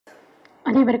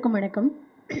அனைவருக்கும் வணக்கம்.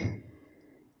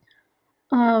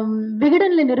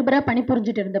 விகடனில் நிருபராக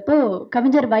பணிபுரிஞ்சிட்டு இருந்தப்போ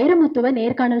கவிஞர் வைரமுத்துவை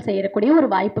நேர்காணல் செய்யக்கூடிய ஒரு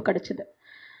வாய்ப்பு கிடைச்சிது.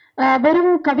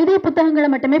 வெறும் கவிதை புத்தகங்களை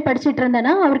மட்டுமே படிச்சுட்டு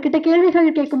இருந்தேன்னா அவர்கிட்ட கேள்விகள்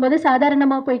கேட்கும்போது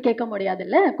சாதாரணமாக போய் கேட்க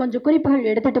முடியாதுல்ல, கொஞ்சம் குறிப்புகள்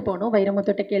எடுத்துகிட்டு போகணும்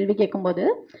வைரமுத்துட்ட கேள்வி கேட்கும்போது.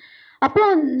 அப்போ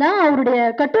தான் அவருடைய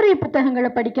கட்டுரை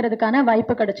புத்தகங்களை படிக்கிறதுக்கான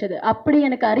வாய்ப்பு கிடைச்சிது. அப்படி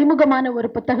எனக்கு அறிமுகமான ஒரு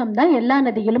புத்தகம் தான் எல்லா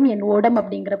நதியிலும் என் ஓடம்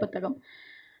அப்படிங்கிற புத்தகம்.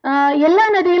 எல்லா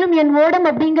நதியிலும் என் ஓடம்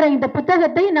அப்படிங்கிற இந்த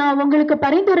புத்தகத்தை நான் உங்களுக்கு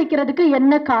பரிந்துரைக்கிறதுக்கு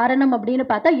என்ன காரணம் அப்படின்னு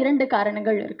பார்த்தா 2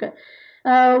 காரணங்கள் இருக்கு.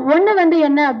 ஒன்று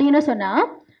என்ன அப்படின்னு சொன்னா,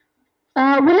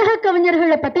 உலக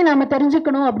கவிஞர்களை பத்தி நாம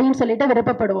தெரிஞ்சுக்கணும் அப்படின்னு சொல்லிட்டு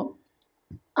விருப்பப்படுவோம்.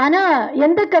 ஆனா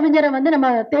எந்த கவிஞரை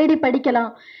நம்ம தேடி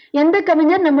படிக்கலாம், எந்த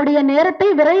கவிஞர் நம்முடைய நேரத்தை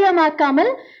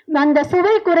விரயமாக்காமல் அந்த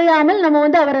சுவை குறையாமல் நம்ம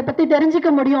அவரை பத்தி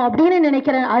தெரிஞ்சுக்க முடியும் அப்படின்னு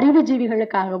நினைக்கிற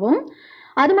அறிவுஜீவிகளுக்காகவும்,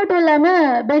 அது மட்டும் இல்லாமல்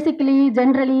பேசிக்கலி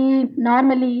ஜென்ரலி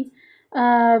நார்மலி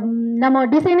நம்ம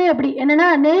டிசைனே அப்படி என்னன்னா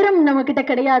நேரம் நம்மக்கிட்ட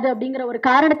கிடையாது அப்படிங்கிற ஒரு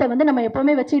காரணத்தை நம்ம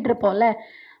எப்போவுமே வச்சிட்டு இருப்போம்ல,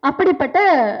 அப்படிப்பட்ட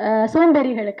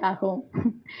சோம்பேறிகளுக்காகவும்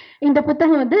இந்த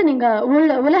புத்தகம் நீங்கள்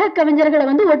உலக கவிஞர்களை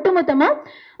ஒட்டுமொத்தமாக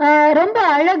ரொம்ப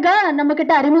அழகாக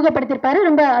நம்மக்கிட்ட அறிமுகப்படுத்தியிருப்பாரு.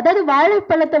 ரொம்ப அதாவது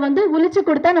வாழைப்பழத்தை உளிச்சு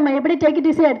கொடுத்தா நம்ம எப்படி டேக் இட்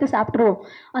ஈஸியாக எடுத்து சாப்பிட்ருவோம்,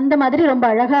 அந்த மாதிரி ரொம்ப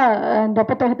அழகாக இந்த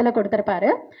புத்தகத்தில்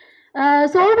கொடுத்துருப்பாரு.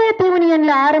 சோவியத்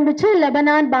யூனியன்ல ஆரம்பிச்சு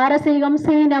லெபனான், பாரசீகம்,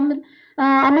 சீனம்,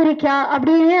 அமெரிக்கா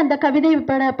அப்படியே அந்த கவிதை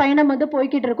பயணம்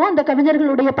போய்கிட்டு இருக்கும். அந்த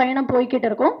கவிஞர்களுடைய பயணம் போய்கிட்டு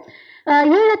இருக்கும்.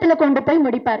 ஈழத்துல கொண்டு போய்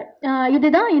முடிப்பார்.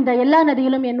 இதுதான் இந்த எல்லா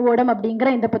நதியிலும் என் ஓடம்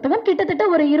அப்படிங்கிற இந்த புத்தகம். கிட்டத்தட்ட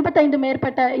ஒரு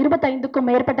 25க்கும்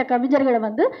மேற்பட்ட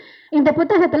கவிஞர்களை இந்த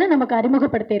புத்தகத்துல நமக்கு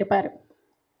அறிமுகப்படுத்தி இருப்பாரு.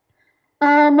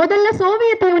 முதல்ல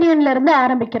சோவியத் யூனியன்ல இருந்து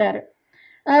ஆரம்பிக்கிறாரு.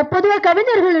 பொதுவாக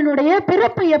கவிஞர்களினுடைய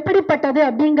பிறப்பு எப்படிப்பட்டது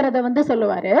அப்படிங்கிறத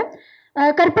சொல்லுவாரு.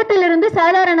 கற்பத்திலிருந்து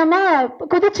சாதாரணமா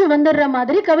குதிச்சு வந்துடுற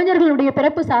மாதிரி கவிஞர்களுடைய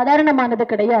பிறப்பு சாதாரணமானது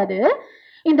கிடையாது.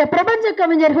 இந்த பிரபஞ்ச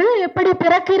கவிஞர்கள் எப்படி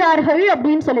பிறக்கிறார்கள்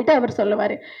அப்படின்னு சொல்லிட்டு அவர்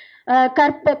சொல்லுவாரு.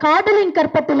 காதலின்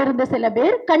கற்பத்திலிருந்து சில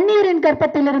பேர், கண்ணீரின்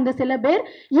கற்பத்திலிருந்து சில பேர்,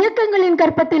 இயக்கங்களின்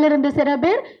கற்பத்திலிருந்து சில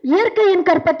பேர், இயற்கையின்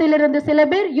கற்பத்திலிருந்து சில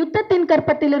பேர், யுத்தத்தின்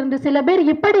கற்பத்திலிருந்து சில பேர்,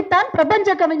 இப்படித்தான்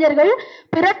பிரபஞ்ச கவிஞர்கள்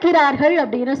பிறக்கிறார்கள்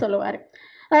அப்படின்னு சொல்லுவாரு.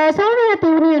 சோவியத்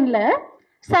யூனியன்ல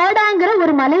சாடாங்கிற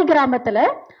ஒரு மலை கிராமத்துல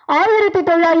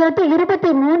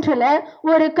 1923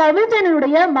 ஒரு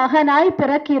கவிஞனுடைய மகனாய்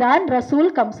பிறக்கிறான் ரசூல்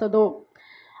கம்சதோ.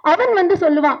 அவன்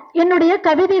சொல்லுவான், என்னுடைய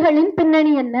கவிதைகளின்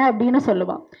பின்னணி என்ன அப்படின்னு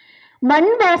சொல்லுவான்.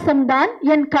 மண் வாசம்தான்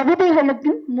என்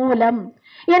கவிதைகளுக்கு மூலம்,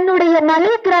 என்னுடைய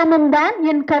மலை கிராமம் தான்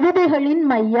என் கவிதைகளின்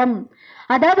மையம்.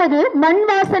 அதாவது மண்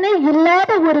வாசனை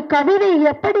இல்லாத ஒரு கவிதை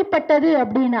எப்படிப்பட்டது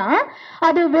அப்படின்னா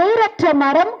அது வேறற்ற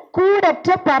மரம், கூடற்ற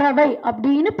பறவை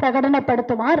அப்படின்னு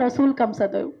பிரகடனப்படுத்துவான் ரசூல்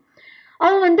கம்சதோ.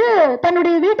 அவன்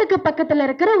தன்னுடைய வீட்டுக்கு பக்கத்துல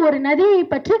இருக்கிற ஒரு நதியை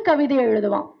பற்றி கவிதை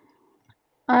எழுதுவான்.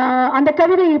 அந்த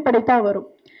கவிதை இப்படித்தான் வரும்.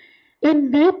 என்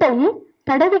வீட்டை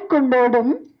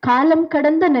தடவிக்கொண்டோடும் காலம்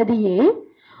கடந்த நதியே,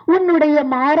 உன்னுடைய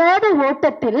மாறாத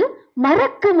ஓட்டத்தில்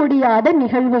மறக்க முடியாத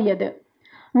நிகழ்வு எது?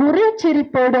 நுரை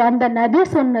சிரிப்போடு அந்த நதி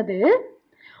சொன்னது,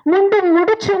 முண்டும்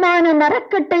முடிச்சுமான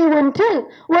மரக்கட்டை ஒன்றில்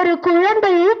ஒரு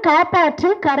குழந்தையை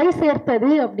காப்பாற்றி கரை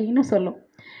சேர்த்தது அப்படின்னு சொல்லும்.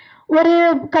 ஒரு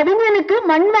கவிஞனுக்கு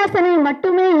மண் வாசனை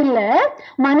மட்டுமே இல்லை,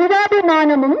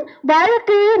 மனிதாபிமானமும்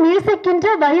வாழ்க்கையை நேசிக்கின்ற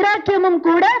வைராக்கியமும்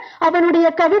கூட அவனுடைய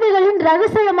கவிதைகளின்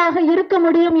ரகசியமாக இருக்க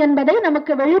முடியும் என்பதை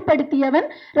நமக்கு வெளிப்படுத்தியவன்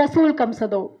ரசூல்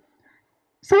கம்சதோ.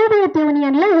 சோவியத்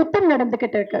யூனியன்ல யுத்தம்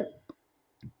நடந்துகிட்டு இருக்கு.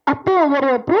 அப்போ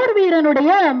ஒரு போர் வீரனுடைய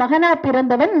மகனா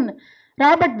பிறந்தவன்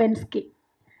ராபர்ட் வென்ஸ்கி.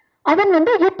 அவன்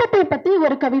யுத்தத்தை பத்தி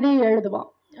ஒரு கவிதையை எழுதுவான்.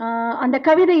 அந்த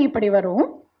கவிதை இப்படி வரும்.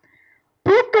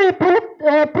 பூக்கள்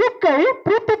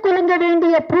பூத்து குலுங்க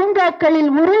வேண்டிய பூங்காக்களில்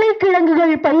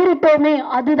உருளைக்கிழங்குகள் பயிரிட்டோமே,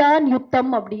 அதுதான்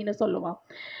யுத்தம் அப்படின்னு சொல்லுவான்.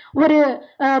 ஒரு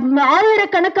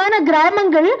ஆயிரக்கணக்கான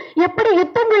கிராமங்கள் எப்படி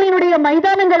யுத்தங்களினுடைய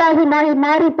மைதானங்களாகி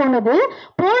மாறி போனது,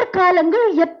 போர்க்காலங்கள்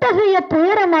எத்தகைய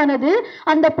துயரமானது,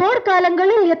 அந்த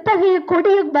போர்க்காலங்களில் எத்தகைய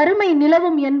கொடிய வறுமை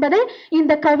நிலவும் என்பதை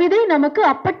இந்த கவிதை நமக்கு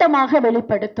அப்பட்டமாக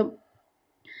வெளிப்படுத்தும்.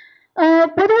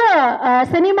 பொதுவா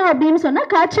சினிமா அப்படின்னு சொன்னா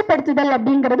காட்சிப்படுத்துதல்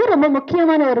அப்படிங்கிறது ரொம்ப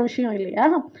முக்கியமான ஒரு விஷயம் இல்லையா?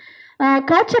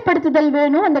 காட்சிப்படுத்துதல்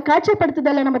வேணும். அந்த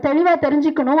காட்சிப்படுத்துதலை நம்ம தெளிவா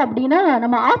தெரிஞ்சுக்கணும் அப்படின்னா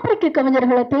நம்ம ஆப்பிரிக்க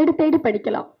கவிஞர்களை தேடி தேடி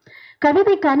படிக்கலாம்.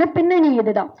 கவிதைக்கான பின்னணி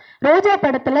இதுதான். ரோஜா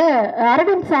படத்துல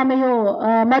அரவிந்த் சாமியும்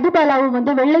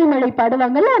மதுபாலாவும் வெள்ளை மலை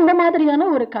பாடுவாங்கல்ல, அந்த மாதிரியான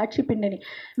ஒரு காட்சி பின்னணி.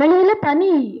 வெளியில பனி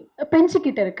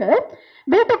பெஞ்சிக்கிட்டு இருக்கு.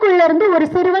 வீட்டுக்குள்ள இருந்து ஒரு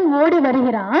சிறுவன் ஓடி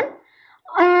வருகிறான்.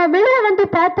 வெளியே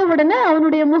பார்த்த உடனே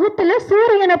அவனுடைய முகத்துல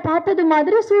சூரியனை பார்த்தது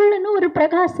மாதிரி சூழன்னு ஒரு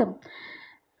பிரகாசம்.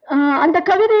 அந்த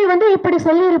கவிதையை இப்படி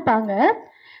சொல்லியிருப்பாங்க.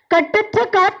 கட்டற்ற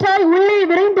காற்றாய் உள்ளே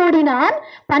விரைந்தோடினான்,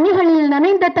 பனிகளில்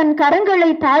நனைந்த தன் கரங்களை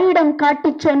தாயிடம்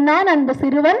காட்டி சொன்னான் அந்த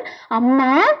சிறுவன்,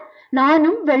 அம்மா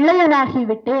நானும்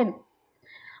வெள்ளையனாகிவிட்டேன்.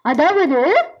 அதாவது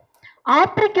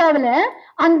ஆப்பிரிக்காவில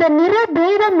அந்த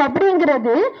நிறபேதம்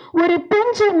அப்படிங்கிறது ஒரு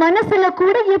பிஞ்சு மனசுல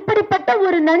கூட எப்படிப்பட்ட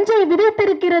ஒரு நஞ்சை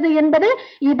விதைத்திருக்கிறது என்பதை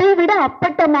இதைவிட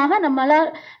அப்பட்டமாக நம்மளால்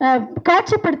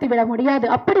காட்சிப்படுத்தி விட முடியாது.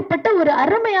 அப்படிப்பட்ட ஒரு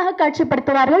அருமையாக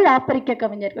காட்சிப்படுத்துவார்கள் ஆப்பிரிக்க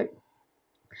கவிஞர்கள்.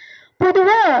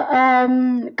 பொதுவா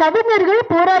கவிஞர்கள்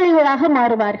போராளிகளாக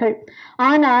மாறுவார்கள்,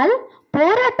 ஆனால்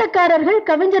போராட்டக்காரர்கள்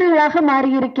கவிஞர்களாக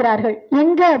மாறியிருக்கிறார்கள்.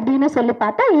 எங்க அப்படின்னு சொல்லி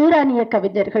பார்த்தா ஈரானிய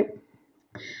கவிஞர்கள்.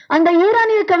 அந்த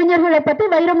ஈரானிய கவிஞர்களை பத்தி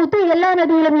வைரமுத்து எல்லா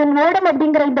நதியிலும் என் ஓடம்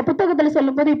அப்படிங்கிற இந்த புத்தகத்துல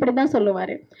சொல்லும் போது இப்படிதான்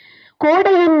சொல்லுவாரு.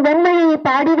 கோடையின் வெண்மையை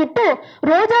பாடிவிட்டு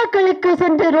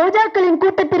ரோஜாக்களின்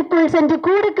கூட்டத்திற்குள் சென்று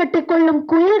கூடு கட்டிக் கொள்ளும்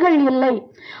குயில்கள் இல்லை.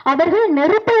 அவர்கள்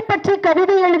நெருப்பை பற்றி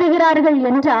கவிதை எழுதுகிறார்கள்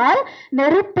என்றால்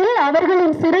நெருப்பில்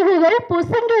அவர்களின் சிறகுகள்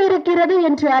பொசுங்கி இருக்கிறது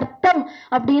என்று அர்த்தம்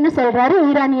அப்படின்னு சொல்றாரு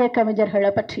ஈரானிய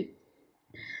கவிஞர்களை பற்றி.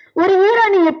 ஒரு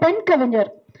ஈரானிய பெண் கவிஞர்,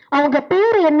 அவங்க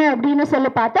பேர் என்ன அப்படின்னு சொல்லி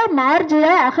பார்த்தா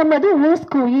மார்ஜியா அகமது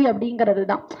ஊஸ்கூயி அப்படிங்கிறது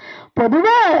தான்.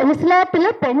 பொதுவா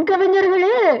இஸ்லாத்துல பெண்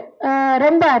கவிஞர்களே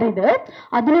ரொம்ப அரிது,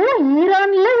 அதுலயும்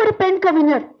ஈரான்ல ஒரு பெண்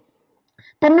கவிஞர்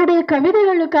தன்னுடைய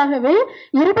கவிதைகளுக்காகவே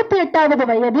 28வது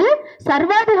வயதில்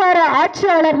சர்வாதிகார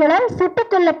ஆட்சியாளர்களால்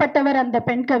சுட்டுக் கொல்லப்பட்டவர் அந்த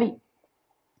பெண் கவி.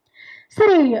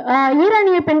 சரி,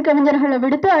 ஈரானிய பெண் கவிஞர்களை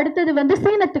விடுத்து அடுத்தது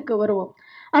சீனத்துக்கு வருவோம்.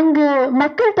 அங்கு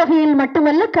மக்கள் தொகையில்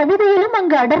மட்டுமல்ல கவிதையிலும்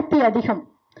அங்கு அடர்த்தி அதிகம்.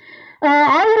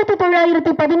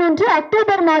 1911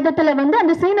 அக்டோபர் மாதத்துல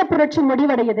அந்த சீன புரட்சி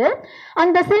முடிவடையுது.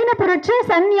 அந்த சீன புரட்சி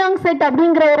சன் யாங் செட்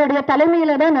அப்படிங்கிறவருடைய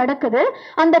தலைமையில தான் நடக்குது.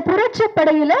 அந்த புரட்சி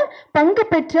படையில பங்கு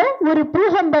பெற்ற ஒரு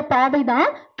பூகம்ப பாவை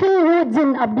தான் கில் யூ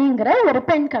ஜின் அப்படிங்கிற ஒரு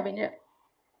பெண் கவிஞர்.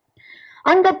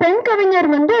 அந்த பெண் கவிஞர்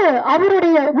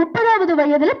அவருடைய 30வது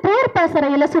வயதுல போர்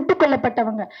பாசறையில சுட்டுக்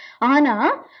கொல்லப்பட்டவங்க. ஆனா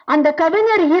அந்த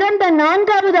கவிஞர் இறந்த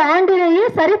 4வது ஆண்டிலேயே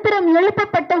சரித்திரம்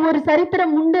எழுப்பப்பட்ட ஒரு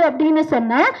சரித்திரம் உண்டு அப்படின்னு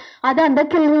சொன்னா அது அந்த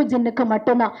கில் யூ ஜின்னுக்கு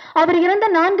மட்டும்தான். அவர் இறந்த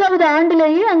 4வது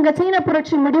ஆண்டிலேயே அங்க சீன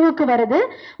புரட்சி முடிவுக்கு வருது.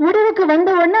 முடிவுக்கு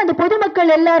வந்த உடனே அந்த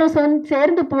பொதுமக்கள் எல்லாரும்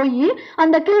சேர்ந்து போய்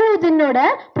அந்த கில் யூ ஜின்னோட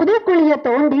புதைக்குழியை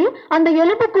தோண்டி அந்த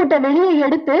எலும்பு கூட்டை வெளியே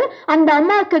எடுத்து அந்த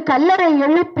அம்மாவுக்கு கல்லறை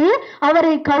எழுப்பி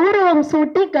அவரை கௌரவம்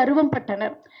சூட்டி கர்வம்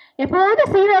பட்டனர். எப்போது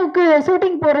சீனாவுக்கு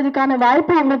ஷூட்டிங் போறதுக்கான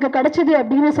வாய்ப்பு உங்களுக்கு கிடைச்சது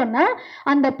அப்படின்னு சொன்னா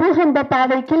அந்த பூகம்ப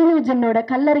பாவை கில் யூ ஜின்னோட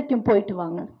கல்லறைக்கும் போயிட்டு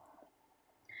வாங்க.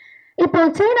 இப்போ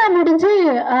சீனா முடிஞ்சு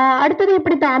அடுத்தது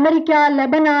இப்படித்தான் அமெரிக்கா,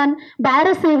 லெபனான்,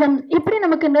 பாரசீகம், இப்படி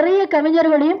நமக்கு நிறைய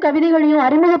கவிஞர்களையும் கவிதைகளையும்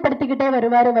அறிமுகப்படுத்திக்கிட்டே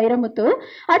வருவாரு வைரமுத்து.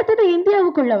 அடுத்தது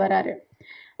இந்தியாவுக்குள்ள வராரு.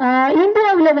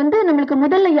 இந்தியாவில் நம்மளுக்கு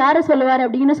முதல்ல யாரை சொல்லுவார்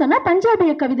அப்படின்னு சொன்னா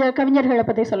பஞ்சாபிய கவிஞர்களை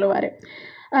பத்தி சொல்லுவாரு.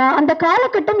 அந்த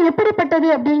காலகட்டம் எப்படிப்பட்டது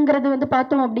அப்படிங்கிறது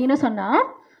பார்த்தோம் அப்படின்னு சொன்னா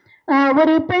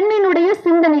ஒரு பெண்ணினுடைய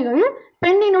சிந்தனைகள்,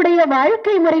 பெண்ணினுடைய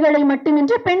வாழ்க்கை முறைகளை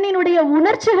மட்டுமின்றி பெண்ணினுடைய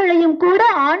உணர்ச்சிகளையும் கூட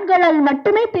ஆண்களால்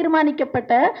மட்டுமே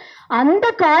தீர்மானிக்கப்பட்ட அந்த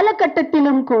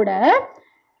காலகட்டத்திலும் கூட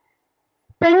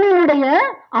பெண்ணினுடைய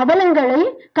அவலங்களை,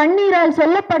 கண்ணீரால்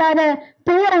சொல்லப்படாத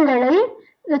துயரங்களை,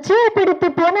 சீர்பிடித்து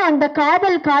போன அந்த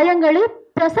காதல் காயங்களை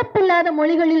பிரசப்பில்லாத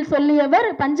மொழிகளில் சொல்லியவர்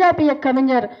பஞ்சாபிய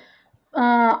கவிஞர்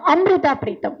அம்ரிதா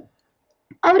பிரீத்தம்.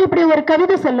 அவர் இப்படி ஒரு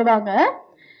கவிதை சொல்லுவாங்க.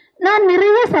 நான்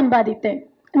நிறைய சம்பாதித்தேன்,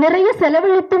 நிறைய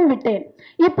செலவழித்தும் விட்டேன்.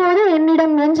 இப்போது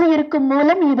என்னிடம் எஞ்சி இருக்கும்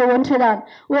மூலம் இது ஒன்றுதான்.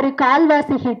 ஒரு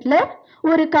கால்வாசி ஹிட்லர்,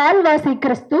 ஒரு கால்வாசி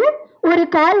கிறிஸ்து, ஒரு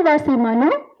கால்வாசி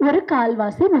மனு, ஒரு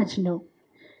கால்வாசி மஜ்னு.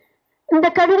 இந்த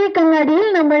கவிதை கண்ணாடியில்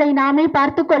நம்மளை நாமே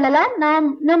பார்த்து கொள்ளலாம்.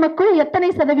 நமக்குள் எத்தனை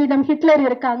சதவீதம் ஹிட்லர்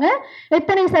இருக்காங்க,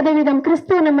 எத்தனை சதவீதம்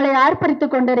கிறிஸ்து நம்மளை ஆர்ப்பரித்து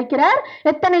கொண்டிருக்கிறார்,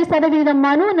 எத்தனை சதவீதம்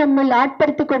மனு நம்மில்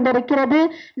ஆட்படுத்தி கொண்டிருக்கிறது,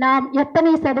 நாம்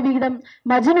எத்தனை சதவீதம்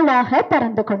மஜ்னுவாக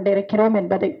பறந்து கொண்டிருக்கிறோம்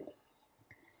என்பதை.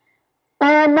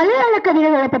 மலையாள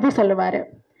கவிதைகளை பத்தி சொல்லுவாரு.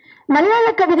 மலையாள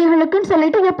கவிதைகளுக்குன்னு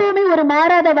சொல்லிட்டு எப்பவுமே ஒரு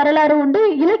மாறாத வரலாறு உண்டு.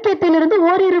 இலக்கியத்திலிருந்து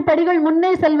ஓரிரு படிகள்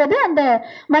முன்னே செல்வது அந்த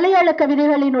மலையாள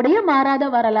கவிதைகளினுடைய மாறாத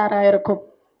வரலாறா இருக்கும்.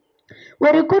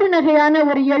 ஒரு குறுநகையான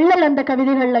ஒரு எள்ளல் அந்த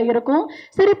கவிதைகள்ல இருக்கும்.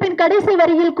 சிரிப்பின் கடைசி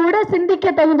வரியில் கூட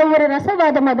சிந்திக்க தகுந்த ஒரு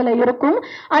ரசவாதம் அதுல இருக்கும்.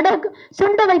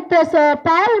 சுண்ட வைத்த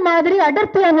பால் மாதிரி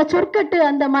அடர்த்தியான சொற்கட்டு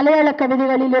அந்த மலையாள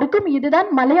கவிதைகளில் இருக்கும். இதுதான்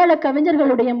மலையாள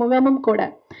கவிஞர்களுடைய முகமும் கூட.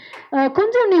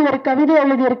 கொஞ்சம் நீ ஒரு கவிதை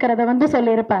எழுதி இருக்கிறத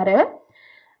சொல்லியிருப்பாரு.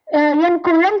 என்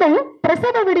குழந்தை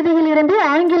பிரசவ விடுதியில் இருந்து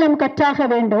ஆங்கிலம் கற்றாக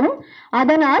வேண்டும்,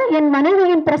 அதனால் என்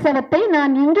மனைவியின் பிரசவத்தை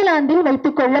நான் இங்கிலாந்தில்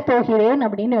வைத்துக் கொள்ள போகிறேன்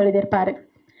அப்படின்னு எழுதியிருப்பாரு.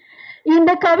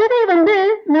 இந்த கவிதை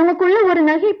நமக்குள்ள ஒரு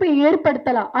நகைப்பை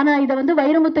ஏற்படுத்தலாம். ஆனா இதை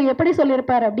வைரமுத்து எப்படி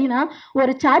சொல்லியிருப்பாரு அப்படின்னா,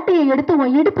 ஒரு சாட்டையை எடுத்து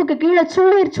உன் இடுப்புக்கு கீழே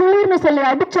சுள்ளீர் சுள்ளீர்னு சொல்லி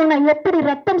அடிச்சோன்னா எப்படி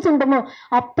ரத்தம் சுண்டுமோ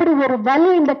அப்படி ஒரு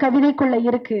வலி இந்த கவிதைக்குள்ள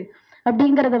இருக்கு.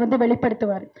 அப்படிங்கிறத வந்து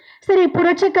வெளிப்படுத்துவார். சரி,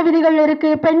 புரட்சி கவிதைகள் இருக்கு,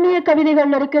 பெண்ணிய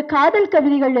கவிதைகள் இருக்கு, காதல்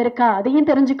கவிதைகள் இருக்கா, அதையும்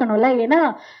தெரிஞ்சுக்கணும்ல. ஏன்னா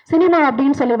சினிமா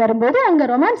அப்படின்னு சொல்லி வரும்போது அங்க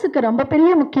ரொமான்ஸுக்கு ரொம்ப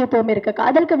பெரிய முக்கியத்துவம் இருக்கு.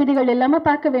 காதல் கவிதைகள் இல்லாம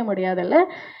பார்க்கவே முடியாதுல்ல.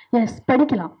 எஸ்,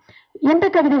 படிக்கலாம். எந்த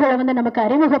கவிதைகளை வந்து நமக்கு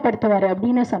அறிமுகப்படுத்துவாரு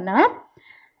அப்படின்னு சொன்னா,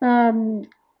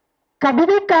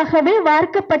 கவிதைக்காகவே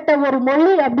வார்க்கப்பட்ட ஒரு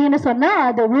மொழி அப்படின்னு சொன்னா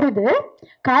அது உருது.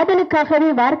 காதலுக்காகவே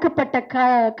வார்க்கப்பட்ட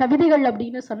கவிதைகள்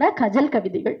அப்படின்னு சொன்னா கஜல்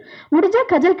கவிதைகள். முடிஞ்சா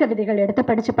கஜல் கவிதைகள் எடுத்து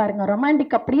படிச்சு பாருங்க.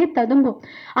 ரொமான்டிக் அப்படியே ததும்பும்.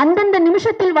 அந்தந்த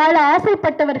நிமிஷத்தில் வாழ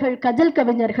ஆசைப்பட்டவர்கள் கஜல்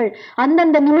கவிஞர்கள்,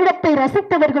 அந்தந்த நிமிடத்தை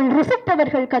ரசித்தவர்கள்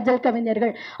ருசித்தவர்கள் கஜல்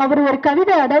கவிஞர்கள். அவர் ஒரு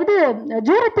கவிதை, அதாவது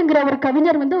ஜூரத்துங்கிற ஒரு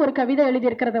கவிஞர் வந்து ஒரு கவிதை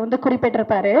எழுதியிருக்கிறத வந்து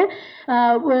குறிப்பிட்டிருப்பாரு.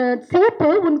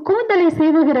 சீப்பு உன் கூந்தலை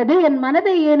சீவுகிறது, என்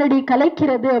மனதை ஏனடி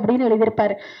கலைக்கிறது அப்படின்னு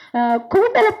எழுதியிருப்பாரு.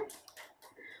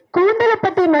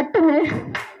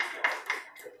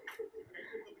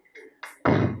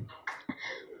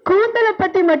 கூந்தலை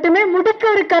பத்தி மட்டுமே முடிக்க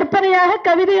ஒரு கற்பனையாக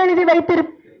கவிதை எழுதி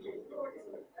வைத்திருப்பார்.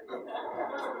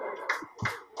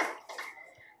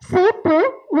 சீப்பு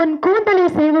உன் கூந்தலை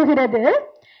சீவுகிறது,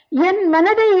 என்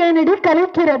மனதை ஏனடி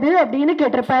கலைக்கிறது அப்படின்னு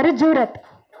கேட்டிருப்பாரு ஜூரத்.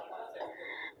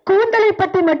 கூந்தலை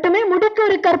பற்றி மட்டுமே முடிக்க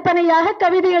ஒரு கற்பனையாக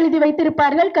கவிதை எழுதி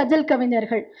வைத்திருப்பார்கள் கஜல்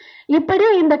கவிஞர்கள். இப்படி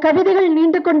இந்த கவிதைகள்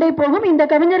நீண்டு கொண்டே போகும். இந்த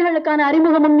கவிஞர்களுக்கான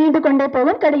அறிமுகமும் நீண்டு கொண்டே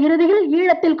போகும். இறுதியில்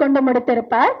ஈழத்தில் கொண்டு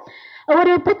முடித்திருப்பார்.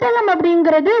 ஒரு புத்தகம்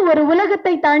அப்படிங்கிறது ஒரு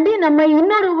உலகத்தை தாண்டி நம்மை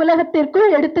இன்னொரு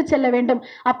உலகத்திற்குள் எடுத்து செல்ல வேண்டும்.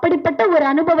 அப்படிப்பட்ட ஒரு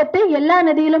அனுபவத்தை எல்லா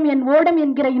நதியிலும் என் ஓடம்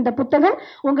என்கிற இந்த புத்தகம்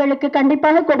உங்களுக்கு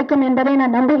கண்டிப்பாக கொடுக்கும் என்பதை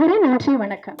நான் நம்புகிறேன். நன்றி,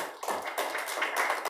 வணக்கம்.